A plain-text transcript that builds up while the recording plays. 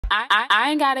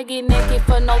I ain't gotta get naked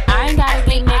for no. I ain't gotta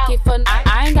get naked for.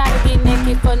 I ain't gotta get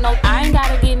naked for no. I ain't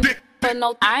gotta get naked for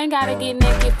no. I ain't gotta get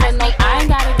naked for no. I ain't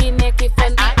gotta get naked for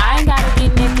no. I ain't gotta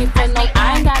get naked for no.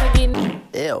 I ain't gotta get.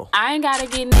 Ew. I ain't gotta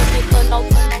get naked for no.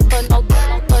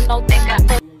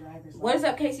 What is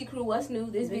up, KC crew? What's new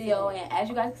this video? And as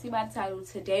you guys can see by the title,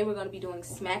 today we're gonna be doing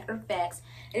smack or facts.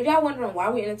 And if y'all wondering why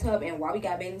we're in the tub and why we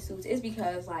got bathing suits, it's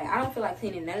because like I don't feel like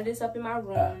cleaning none of this up in my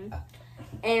room.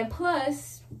 And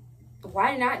plus,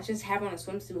 why not just have on a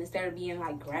swimsuit instead of being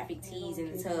like graphic tees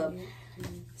in the tub?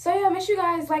 So yeah, make sure you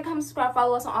guys like, comment, subscribe,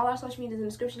 follow us on all our social medias in the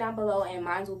description down below, and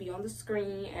mine will be on the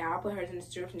screen, and I'll put hers in the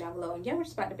description down below. And yeah, we're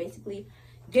just about to basically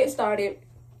get started,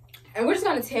 and we're just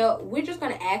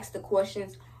gonna ask the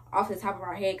questions off the top of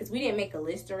our head because we didn't make a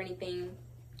list or anything.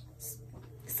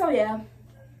 So yeah,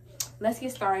 let's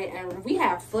get started. And we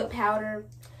have foot powder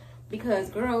because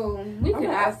girl, we could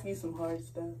ask you some hard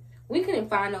stuff. We couldn't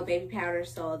find no baby powder,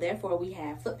 so therefore we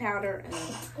have foot powder. And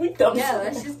yeah,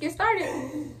 let's just get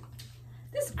started.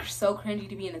 This is so cringy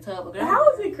to be in the tub. But girl,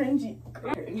 how is it cringy?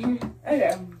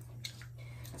 Okay.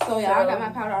 So yeah, I got my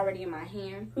powder already in my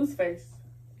hand. Who's first?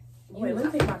 Wait, let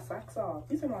me take my socks off.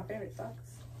 These are my favorite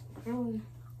socks.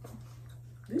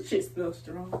 This shit smells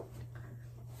strong.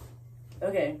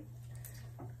 Okay.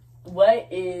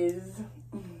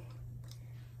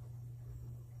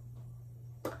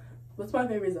 What's my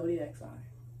favorite zodiac sign?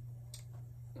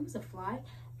 It was a fly.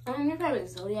 Your favorite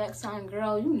zodiac sign,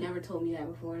 girl. You never told me that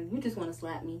before. You just want to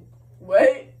slap me.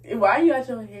 What? Why you got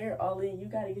your hair all in? You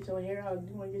gotta get your hair out.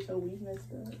 You want to get your weave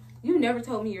messed up? You never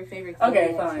told me your favorite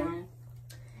zodiac fine. sign.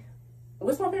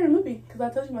 What's my favorite movie? Because I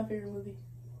told you my favorite movie.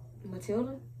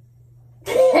 Matilda?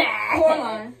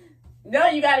 Coraline. No,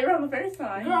 you got it wrong the first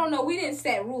time. Girl, no, we didn't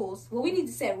set rules. Well, we need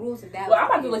to set rules if that Well, I'm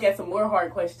about to look at some more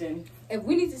hard questions. If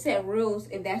we need to set rules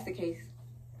if that's the case.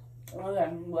 Okay,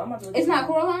 well, I'm about to look It's not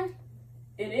Coraline?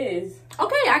 It is.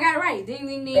 Okay, I got it right. Ding,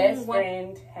 ding, ding. Best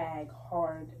friend tag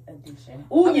hard edition.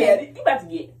 Oh, okay. Yeah, you about to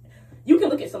get. You can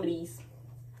look at some of these.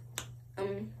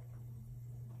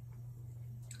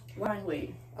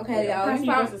 Wait. Okay, y'all. Let me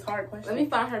find this hard question. Let me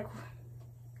find her.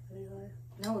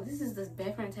 No, this is the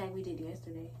best friend tag we did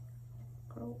yesterday.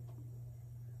 Girl.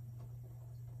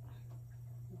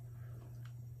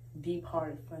 Deep,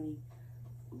 hard, funny.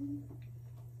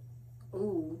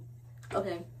 Ooh.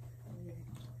 Okay.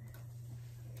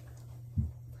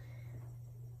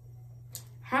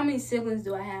 How many siblings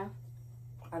do I have?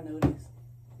 I know this.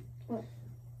 What?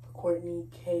 Courtney,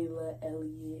 Kayla,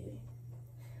 Elliot,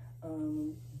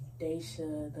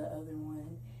 Daisha, the other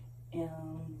one.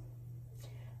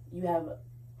 You have.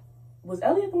 Was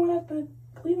Elliot the one at the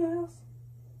Cleveland house?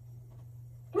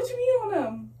 What you mean on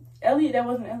them? Elliot, that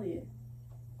wasn't Elliot.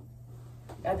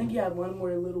 I think you have one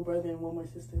more little brother and one more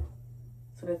sister.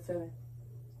 So that's 7.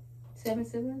 7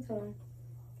 siblings? Hold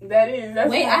on.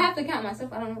 That's Wait, I have to count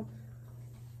myself. I don't know.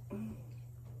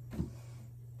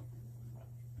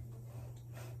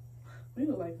 We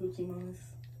look like hoochie mamas.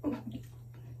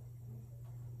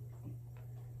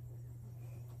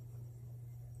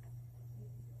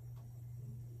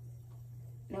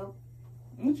 Nope.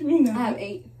 What you mean now? I have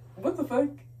 8. What the fuck?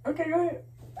 Okay, go ahead.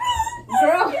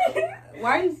 Girl,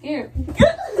 why are you scared?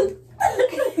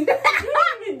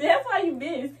 That's why you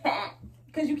missed.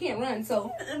 Because you can't run,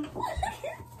 so.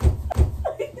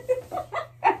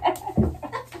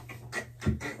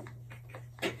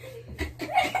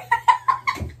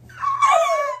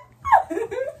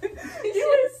 You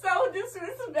were so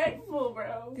disrespectful,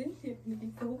 bro. This shit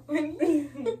is so funny.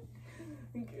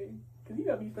 Okay. Because you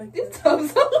got me fucked This up.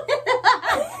 tub's so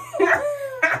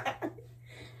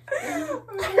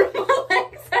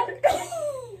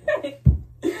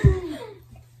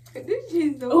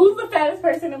Who's the fattest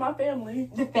person in my family?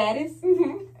 The fattest?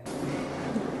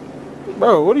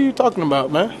 Bro, what are you talking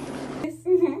about, man?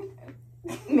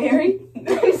 Mary?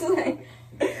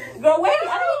 Girl, wait,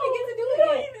 I don't even get to do it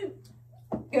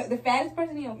yet. The fattest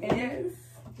person in your family? Yes.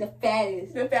 The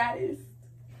fattest. The fattest.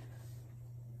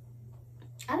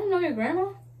 I don't know your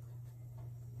grandma.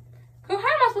 Girl, how am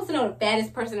I supposed to know the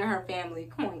fattest person in her family?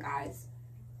 Come on, guys.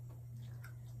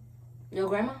 Your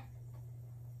grandma?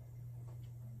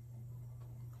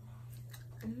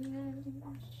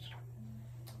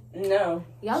 No.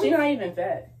 She's not even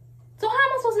fat. So how am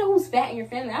I supposed to know who's fat in your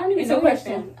family? I don't even know your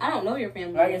family. I don't know your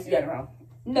family. I guess you got it wrong.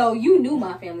 No, you knew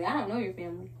my family. I don't know your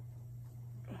family.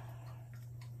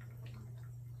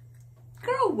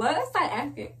 Girl, what? Let's start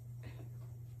asking.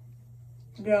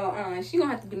 Girl, she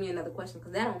gonna have to give me another question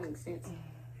because that don't make sense.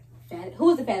 Who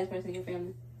is the fattest person in your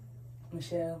family?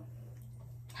 Michelle.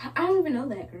 I don't even know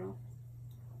that girl.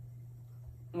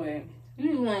 Wait.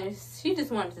 She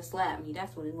just wanted to slap me.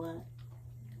 That's what it was.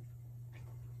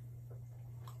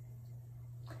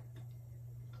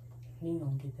 You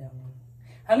gonna get that one.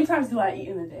 How many times do I eat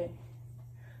in a day?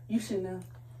 You should know.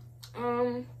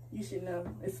 You should know.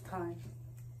 It's time.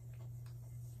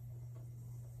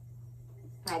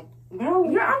 Like, girl,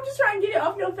 I'm just trying to get it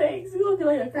off your face. You looking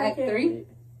like a crackhead. Like 3?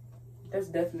 That's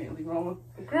definitely wrong.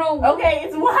 Girl, okay,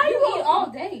 it's why you eat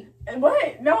all day.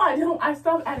 What? No, I don't. I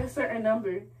stop at a certain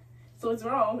number, so it's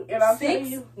wrong. And I'll 6? tell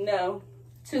you, no.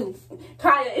 2.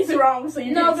 Kaya, it's wrong. So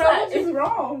you no, girl, it's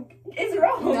wrong. It's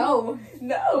wrong. No,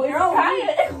 no, it's girl,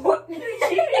 Kaya. You're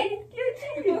cheating. You're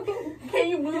cheating. Can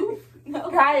you move?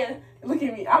 No, Kaya, look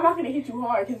at me. I'm not gonna hit you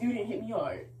hard because you didn't hit me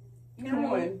hard. Come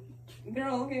on,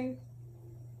 girl. Okay.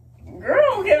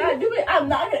 Girl, can I do it? I'm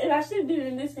not gonna, and I should do it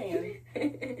in this hand.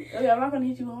 Okay, I'm not gonna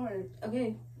hit you hard.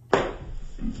 Okay.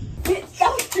 Bitch,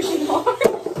 that was freaking hard.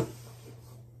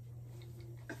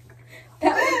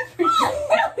 That was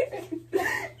freaking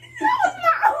That was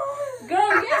not.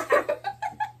 Girl, yeah.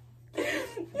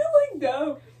 You look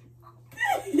dumb.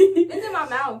 It's in my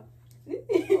mouth.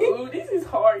 Oh, this is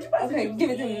hard. You about Okay, to give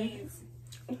it to me.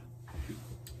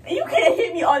 You can't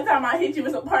hit me all the time I hit you.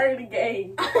 It's a part of the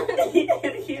game. You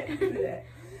can't do that.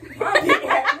 My big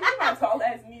ass, look at my tall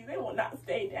ass knees. They will not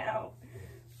stay down.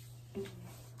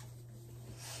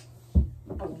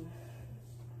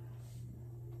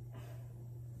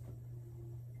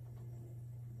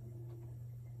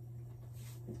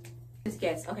 Just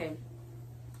guess. Okay.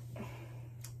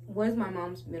 What is my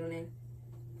mom's middle name?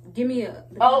 Give me a.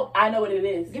 Oh, I know what it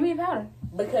is. Give me a powder.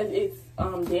 Because it's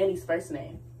Danny's first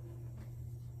name.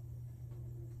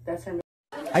 That's her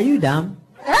Are you dumb?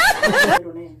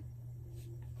 middle name.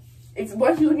 It's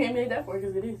what you looking at me like that for,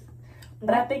 because it is.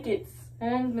 But I think it's My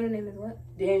mom's middle name is what?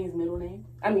 Danny's middle name.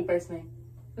 I mean first name.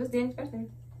 What's Danny's first name?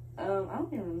 I don't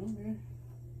even remember.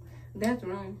 That's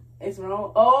wrong. It's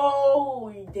wrong.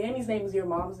 Oh, Danny's name is your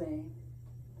mom's name.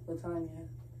 Latanya.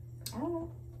 I don't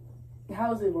know.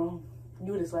 How is it wrong?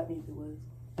 You would have slapped me if it was.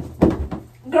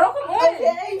 Girl, come on.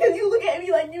 Okay, because you look at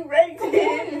me like you ready to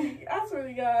hit me. I swear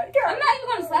to God. I'm not even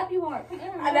gonna slap you hard. Come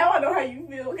on. Now I know how you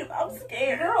feel because I'm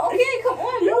scared. Girl, okay, come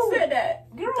on. You move. said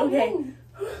that. Girl, Okay. move.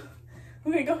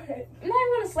 Okay, go ahead. I'm not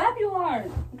even gonna slap you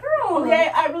hard. Girl.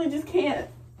 Okay, I really just can't.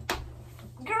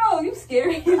 Girl, you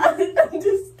scary. I'm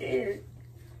just scared.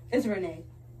 It's Renee.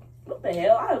 What the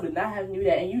hell? I would not have knew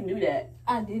that, and you knew that.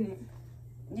 I didn't.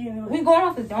 You knew We it. going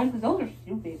off the dome because those are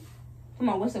stupid. Come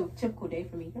on, what's a typical day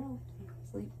for me? Girl,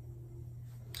 sleep.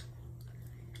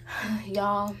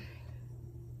 Y'all.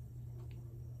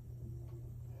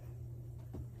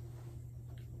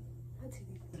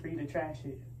 For you to trash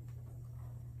it.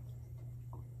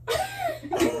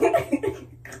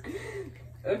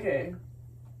 Okay.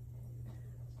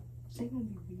 They gonna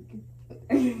be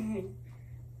weak.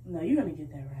 No, you're gonna get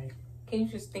that right. Can you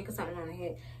just think of something on the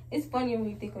head? It's funnier when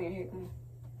you think on your head. Come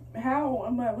on. How? What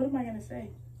am I gonna say?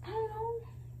 I don't know.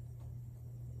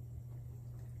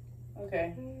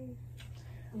 Okay.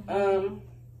 Mm-hmm.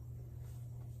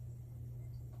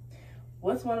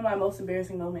 What's one of my most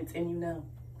embarrassing moments, and you know,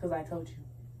 because I told you.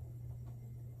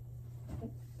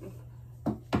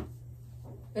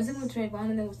 Is it when Trayvon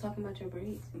and they was talking about your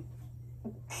braids?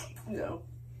 No.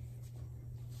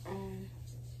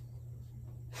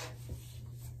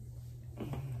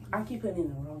 I keep putting it in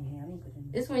the wrong hand. I need to put it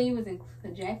in. This when you was in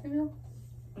Jacksonville?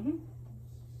 Mhm.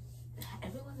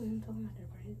 Everyone was talking about their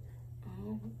braids.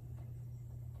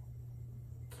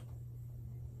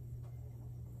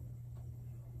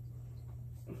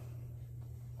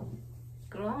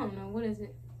 Girl, I don't know. What is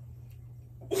it?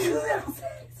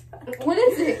 What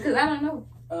is it? Because I don't know.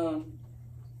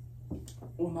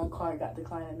 When my car got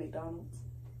declined at McDonald's.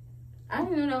 I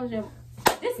didn't know that was your...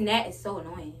 This gnat is so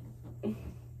annoying. Yeah.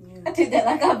 I did that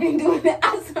like I've been doing it.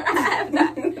 I swear I have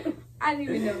not. I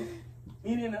didn't even know.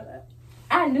 You didn't know that?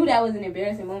 I knew that was an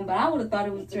embarrassing moment, but I would have thought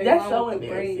it was Trayvon. That's so with the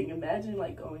embarrassing. braids. Imagine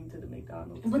like going to the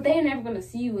McDonald's. But they ain't never gonna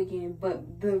see you again.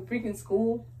 But the freaking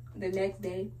school the next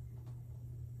day.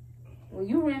 Well,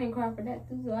 you ran and cried for that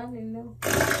too, so I didn't know.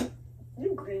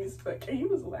 You green as fuck. And you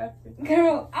was laughing.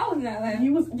 Girl, I was not laughing.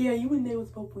 You and they was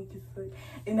both weak as fuck.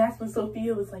 And that's when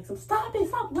Sophia was like, so stop it,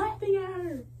 stop laughing at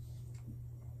her.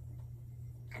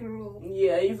 Girl.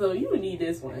 Yeah, so you need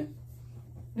this one.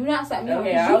 Do not slap me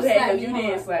Okay, hard. because you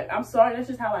didn't slap. I'm sorry, that's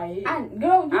just how I hit.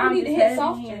 Girl, you I'm need to just hit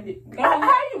softer. heavy-handed. Girl,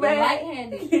 How you mad?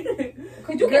 light-handed.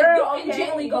 Cause you Girl, can okay.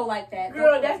 gently go like that.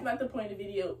 Girl, that's not the point of the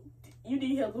video. You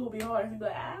need help a little bit hard. You be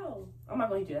like, ow. I'm not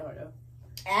gonna hit you that hard though.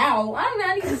 Ow, I'm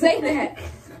not even say that.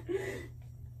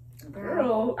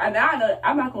 Girl, now I know.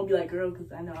 I'm not gonna be like girl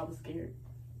because I know I was scared.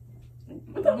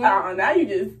 What the fuck? Now you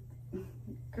just,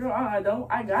 girl. I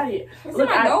don't. I got it. It's Look,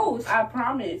 in my nose. I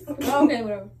promise. Okay,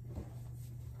 whatever.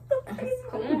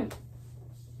 Come on.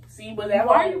 See, but that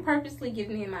why are you purposely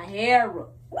giving me my hair?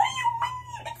 What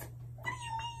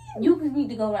do you mean? You need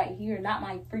to go right here, not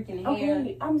my freaking hair.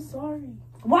 Okay, I'm sorry.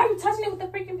 Why are you touching it with the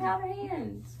freaking powder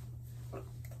hands?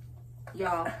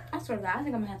 Y'all, I swear to God, I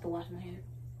think I'm gonna have to wash my hair.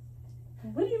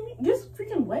 What do you mean? Just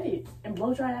freaking wet it and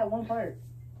blow dry that one part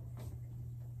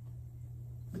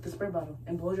with the spray bottle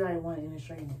and blow dry one and then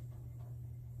straighten it.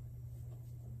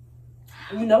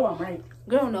 You know I'm right.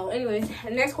 Girl, no. Anyways,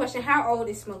 next question. How old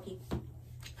is Smokey?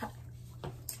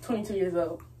 22 years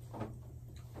old.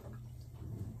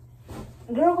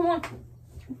 Girl, come on.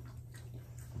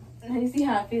 Let me see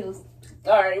how it feels.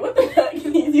 Alright, what the fuck?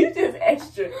 You just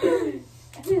extra.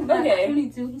 He's not Okay.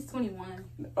 22. He's 21.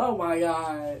 Oh my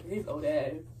god. He's old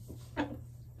ass.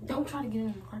 Don't try to get it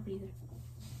on the carpet either.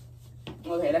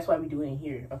 Okay, that's why we do it in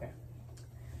here. Okay.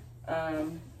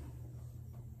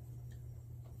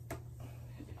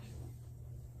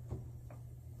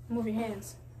 Move your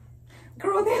hands.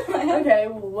 Girl, damn. Okay,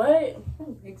 what?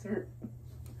 Legs hurt.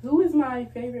 Who is my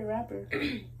favorite rapper?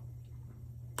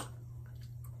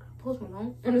 Post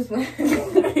Malone. I'm just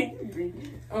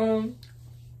playing.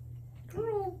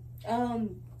 Girl,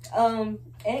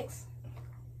 X.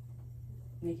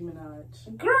 Nicki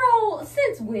Minaj. Girl,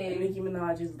 since when? Nicki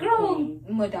Minaj is the Girl, queen.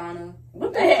 Madonna.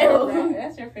 What the hell?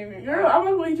 That's your favorite. Girl, I'm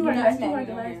not going to You're like not that like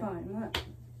the snapping last on time. Not.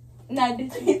 Nah, that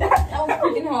was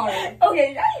freaking hard.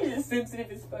 Okay, now you just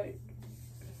sensitive as fuck.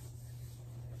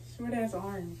 Short ass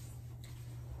arms.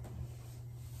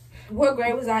 What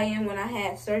grade was I in when I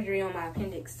had surgery on my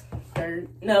appendix? Third.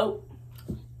 No.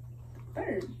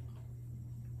 Third.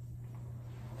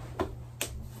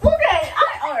 Okay,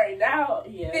 alright, now,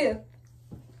 yeah. Fifth.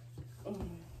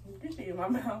 Good shit in my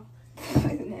mouth.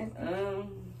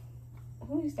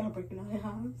 Who you start breaking out your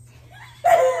house?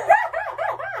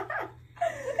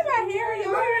 Look at my hair,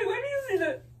 y'all. Let me see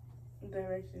the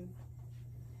direction.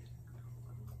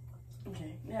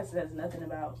 Okay, that says nothing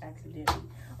about accidentally.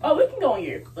 Oh, it can go on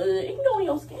your foot. It can go on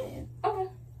your skin. Okay.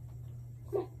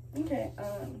 Okay,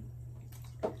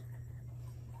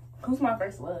 who's my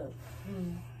first love?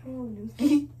 No.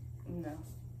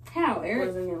 How, I Eric?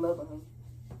 wasn't in love with him.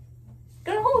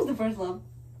 Girl, who was the first love?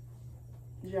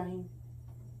 Jaheim.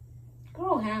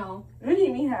 Girl, how? What do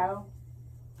you mean how?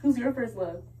 Who's your first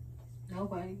love?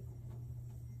 Nobody.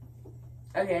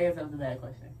 Okay, I guess that was a bad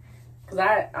question. Because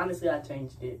I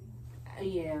changed it.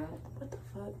 Yeah. What the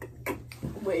fuck?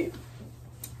 Wait.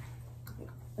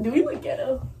 Do we look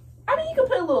ghetto? I mean, you can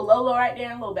put a little logo right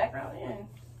there and a little background in.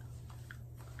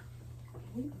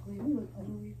 We look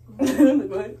ugly. Look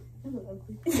good. We look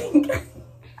ugly.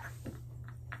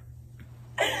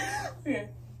 Yeah.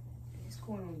 It's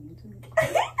going on YouTube.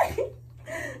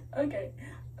 Okay.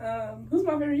 Who's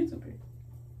my favorite YouTuber?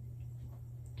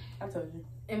 I told you.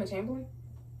 Emma Chamberlain?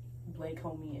 Blake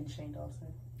Homie and Shane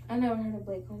Dawson. I never heard of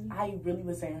Blake Homie. I really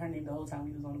was saying her name the whole time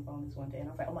we was on the phone this one day, and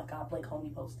I was like, oh my god, Blake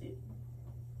Homie posted.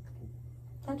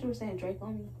 I thought you were saying Drake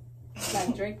on me.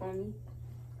 Like Drake on me.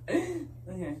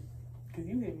 Okay. Because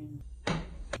you hit me.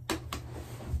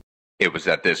 It was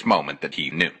at this moment that he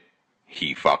knew.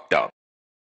 He fucked up.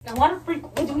 Now why the freak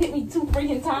would you hit me 2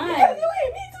 freaking times? Yeah, you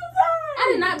hit me 2 times. I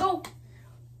did not go.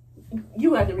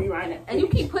 You have to rewind it. And you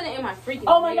keep putting it in my freaking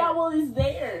Oh my hair. god, well, it's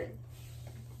there.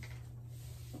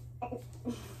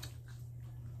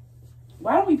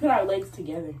 Why don't we put our legs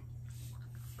together?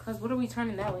 Because what are we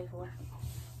turning that way for?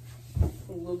 A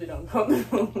little bit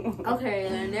uncomfortable. Okay,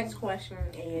 and the next question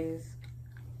is...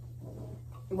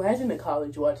 Imagine the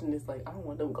college watching this, like, I don't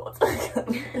want them going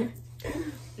to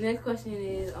Next question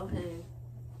is, okay.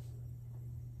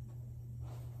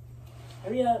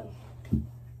 Hurry up.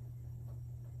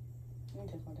 Let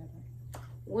me take my dad.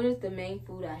 What is the main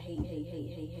food I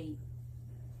hate?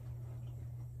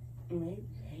 Maybe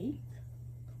hate?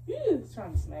 You just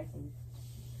trying to smack me.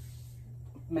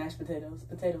 Mashed potatoes.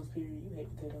 Potatoes, period. You hate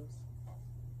potatoes.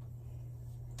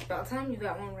 About time you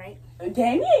got one right.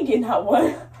 Dang, we ain't getting out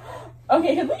one.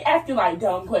 Okay, because we asking, like,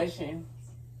 dumb questions.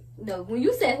 No, when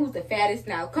you said who's the fattest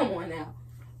now, come on now.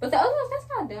 But the other ones, that's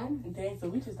not dumb. Dang, so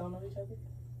we just don't know each other?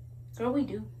 Girl, we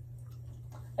do.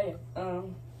 Okay,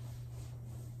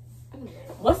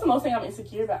 what's the most thing I'm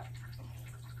insecure about?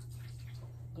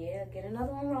 Yeah, get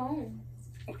another one wrong.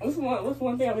 What's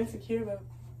one thing I'm insecure about?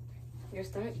 Your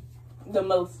stomach. The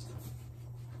most.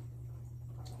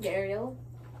 Your areola.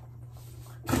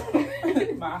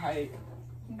 My height.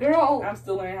 Girl, I'm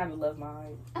still learning how to love my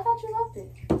height. I thought you loved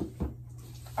it.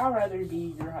 I'd rather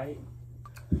be your height.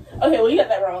 Okay, well, you got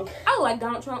that wrong. I look like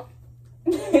Donald Trump.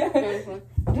 I'm Do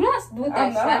not do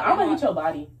that. not. I'm gonna hit your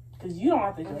body. Because you don't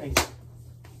have to do it.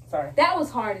 Sorry. That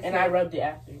was hard as And I rubbed it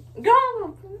after.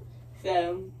 Girl.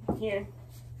 So, here.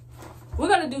 We're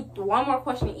gonna do one more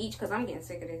question each because I'm getting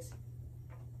sick of this.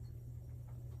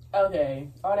 Okay.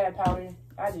 All that powder,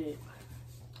 I did.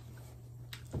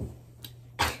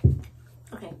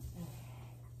 Okay.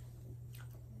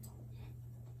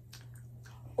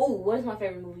 Oh, what is my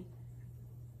favorite movie?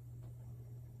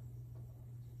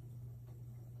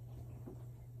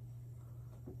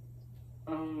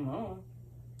 No.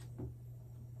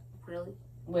 Really?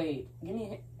 Wait, give me a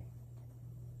hint.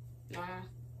 Nah.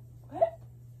 What?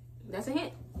 That's a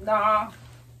hint. Nah.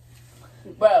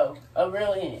 Bro, a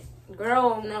real hint.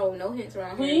 Girl, no hints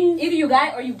around here. Please? Either you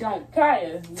got it or you don't.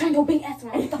 Khia. Turn your big ass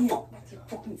around. What the fuck? What you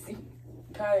fucking see?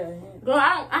 Khia, a hint. Girl,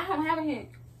 I don't have a hint.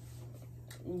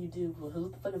 You do, but who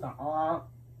the fuck is that?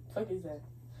 Fuck is that?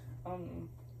 I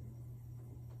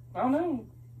don't know.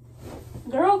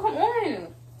 Girl, come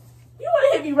on. You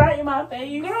wanna hit me right in my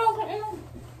face? Girl, come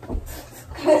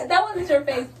on. That wasn't your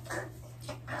face.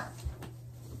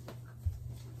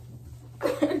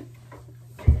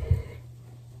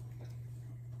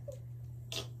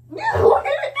 No. What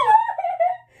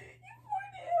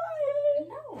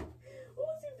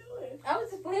was you doing? I was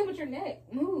just playing with your neck.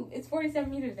 Move. It's 47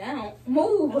 meters down.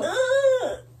 Move.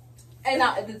 And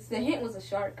the hint was a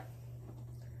shark.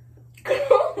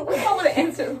 I would have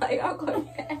answered like, I'll call you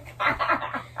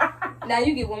back. Now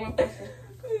you get one more question.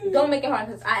 Don't make it hard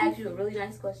because I asked you a really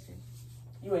nice question.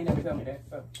 You ain't never tell me that,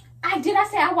 so. I did. I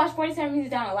say I watched 47 meters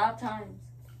down a lot of times.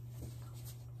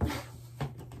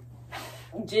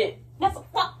 Jit. That's a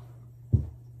fuck.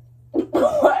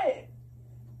 What?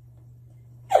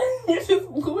 You just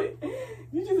blew it.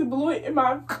 You just blew it in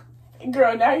my...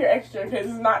 Girl, now you're extra because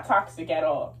it's not toxic at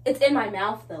all. It's in my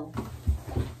mouth though.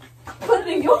 Put it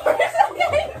in yours,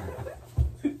 okay?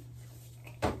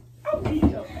 I'll beat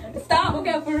your ass. Stop,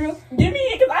 okay, for real. Give me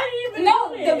it because I didn't even No,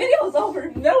 do it. the video's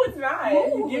over. No, it's not.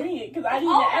 Ooh. Give me it because I didn't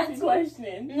Oh, even ask that's the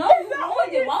question. No, It's you not ruined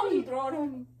on your it. Why would you teeth. throw it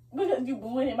on me? Because you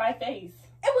blew it in my face.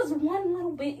 It was one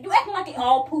little bit. You acting like it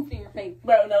all poofed in your face.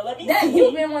 Bro, no, let me That see.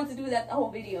 you've been wanting to do that the whole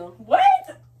video. What?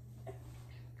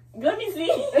 Let me see.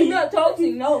 It's not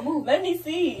toxic. No, move. Let me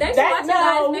see. Thanks for watching,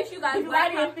 guys. Make sure you guys because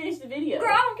like I didn't finish the video. Girl,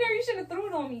 I don't care. You should have threw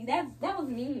it on me. That was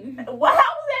mean. What? How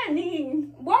was that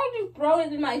mean? Why would you throw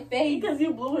it in my face? Because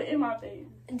you blew it in my face.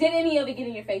 Did any of it get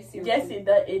in your face? Seriously? Yes,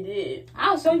 it did.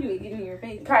 I'll show you it getting in your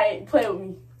face. Kai, play with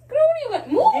me. Girl, what are you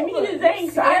gonna move? Give me the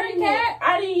thing. Scary cat.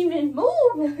 I didn't even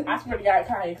Move. I swear to God,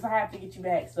 Kai, because I have to get you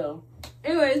back. So,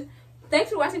 Anyways,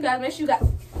 thanks for watching, guys. Make sure you got.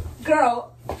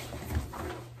 Girl.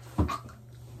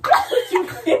 that's what you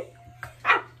did.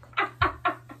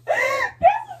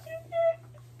 That's what you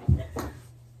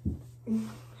did.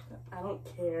 I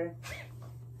don't care.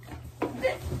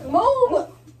 Move.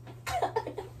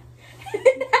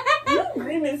 You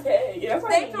green as heck. Yeah, that's why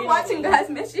Thanks you for get watching, it. guys.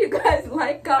 Make sure you guys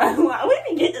like, comment, Let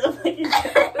me get to the fucking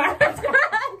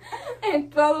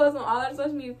and follow us on all our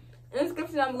social media in the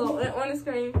description down below and on the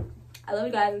screen. I love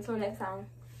you guys. Until next time.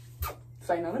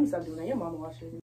 Say, no, let me stop doing that. Your mama watching.